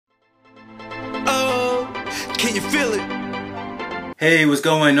Can you feel it? Hey, what's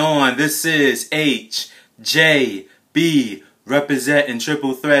going on? This is HJB representing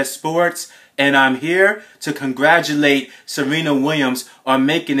Triple Threat Sports, and I'm here to congratulate Serena Williams on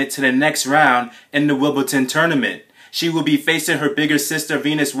making it to the next round in the Wimbledon tournament. She will be facing her bigger sister,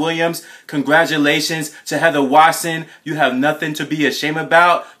 Venus Williams. Congratulations to Heather Watson. You have nothing to be ashamed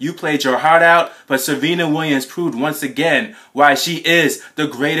about. You played your heart out, but Serena Williams proved once again why she is the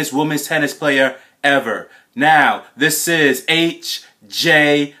greatest women's tennis player ever. Now, this is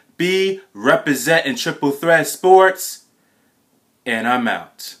HJB representing Triple Threat Sports, and I'm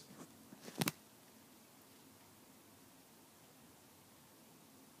out.